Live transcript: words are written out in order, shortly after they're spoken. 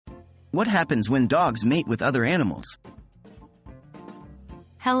What happens when dogs mate with other animals?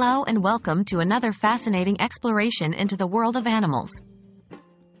 Hello and welcome to another fascinating exploration into the world of animals.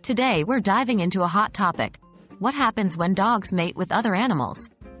 Today we're diving into a hot topic. What happens when dogs mate with other animals?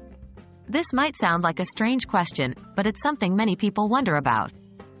 This might sound like a strange question, but it's something many people wonder about.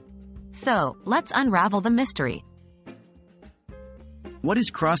 So, let's unravel the mystery. What is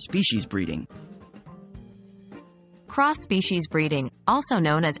cross-species breeding? Cross-species breeding, also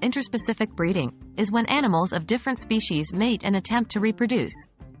known as interspecific breeding, is when animals of different species mate and attempt to reproduce.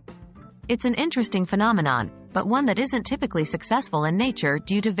 It's an interesting phenomenon, but one that isn't typically successful in nature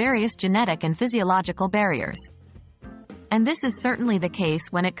due to various genetic and physiological barriers. And this is certainly the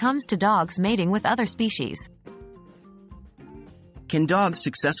case when it comes to dogs mating with other species. Can dogs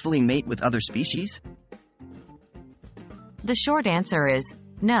successfully mate with other species? The short answer is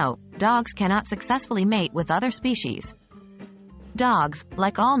no, dogs cannot successfully mate with other species. Dogs,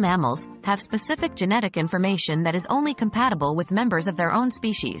 like all mammals, have specific genetic information that is only compatible with members of their own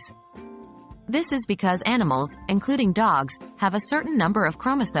species. This is because animals, including dogs, have a certain number of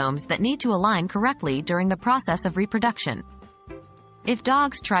chromosomes that need to align correctly during the process of reproduction. If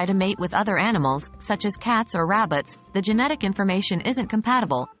dogs try to mate with other animals, such as cats or rabbits, the genetic information isn't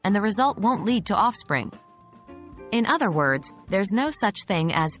compatible, and the result won't lead to offspring. In other words, there's no such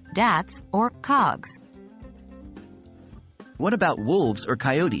thing as DATs or COGs. What about wolves or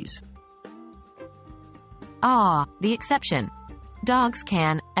coyotes? The exception. Dogs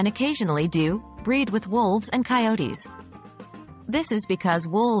can, and occasionally do, breed with wolves and coyotes. This is because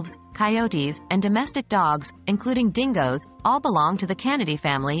wolves, coyotes, and domestic dogs, including dingoes, all belong to the Canidae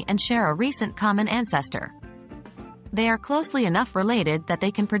family and share a recent common ancestor. They are closely enough related that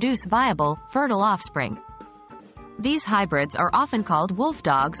they can produce viable, fertile offspring. These hybrids are often called wolf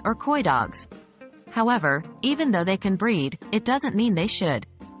dogs or coy dogs. However, even though they can breed, it doesn't mean they should.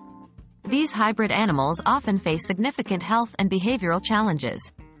 These hybrid animals often face significant health and behavioral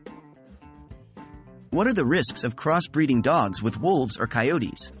challenges. What are the risks of crossbreeding dogs with wolves or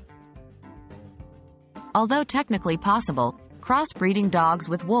coyotes? Although technically possible, crossbreeding dogs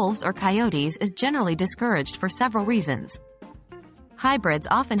with wolves or coyotes is generally discouraged for several reasons. Hybrids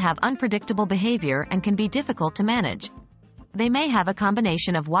often have unpredictable behavior and can be difficult to manage. They may have a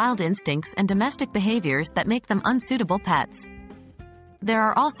combination of wild instincts and domestic behaviors that make them unsuitable pets. There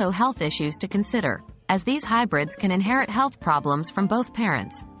are also health issues to consider, as these hybrids can inherit health problems from both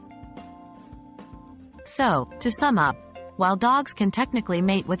parents. So, to sum up, while dogs can technically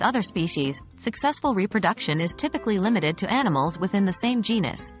mate with other species, successful reproduction is typically limited to animals within the same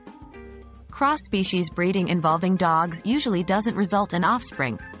genus. Cross-species breeding involving dogs usually doesn't result in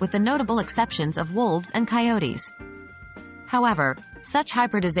offspring, with the notable exceptions of wolves and coyotes. However, such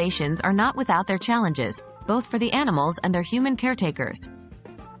hybridizations are not without their challenges, both for the animals and their human caretakers.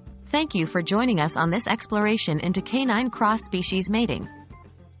 Thank you for joining us on this exploration into canine cross-species mating.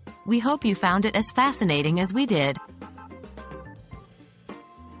 We hope you found it as fascinating as we did.